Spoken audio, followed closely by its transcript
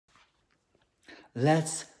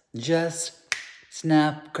Let's just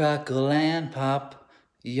snap, crackle, and pop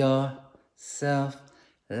yourself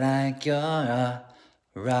like you're a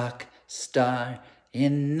rock star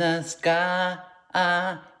in the sky,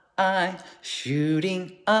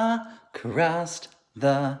 shooting across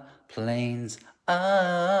the plains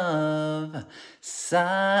of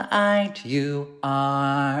sight. You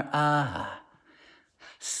are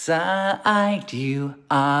sight. You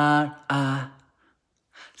are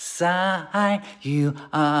sight. You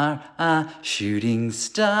are a shooting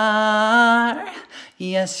star.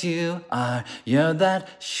 Yes, you are. You're that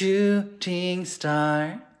shooting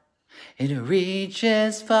star. It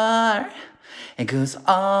reaches far. It goes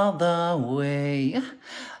all the way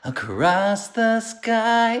across the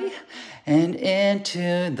sky and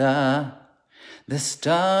into the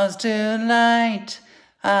stars tonight.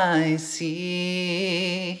 I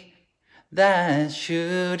see that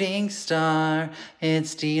shooting star.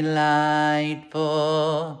 It's delightful.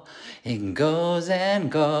 It goes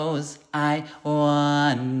and goes. I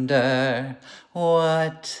wonder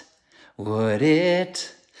what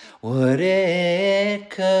it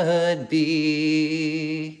could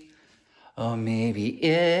be. Or maybe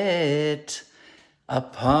it a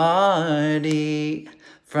party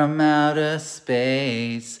from outer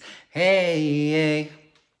space. Hey, hey,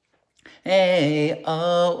 hey,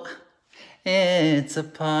 oh, it's a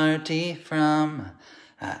party from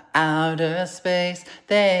outer space.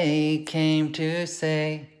 They came to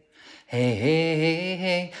say, hey, hey, hey,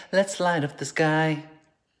 hey, let's light up the sky.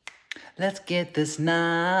 Let's get this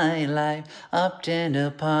night life up in a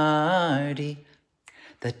party.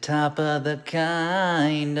 The top of the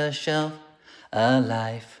kind of shelf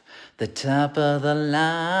alive. The top of the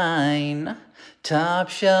line. Top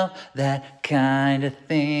shelf, that kind of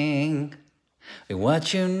thing.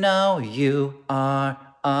 What you know, you are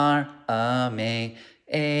amazing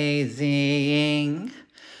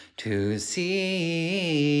to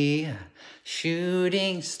see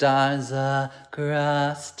shooting stars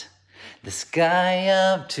across the sky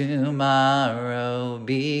of tomorrow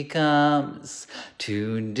becomes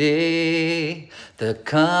today, the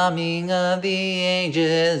coming of the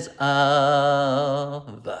ages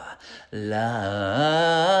of love.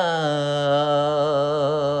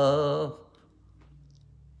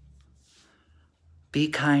 Be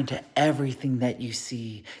kind to everything that you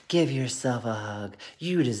see. Give yourself a hug.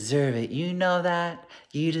 You deserve it. You know that?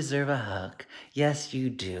 You deserve a hug. Yes,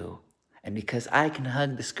 you do. And because I can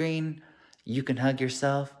hug the screen, you can hug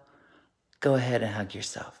yourself. Go ahead and hug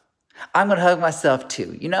yourself. I'm going to hug myself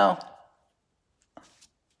too, you know?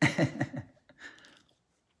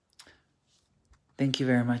 Thank you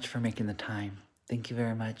very much for making the time. Thank you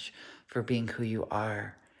very much for being who you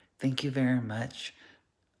are. Thank you very much.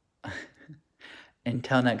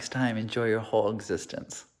 Until next time, enjoy your whole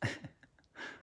existence.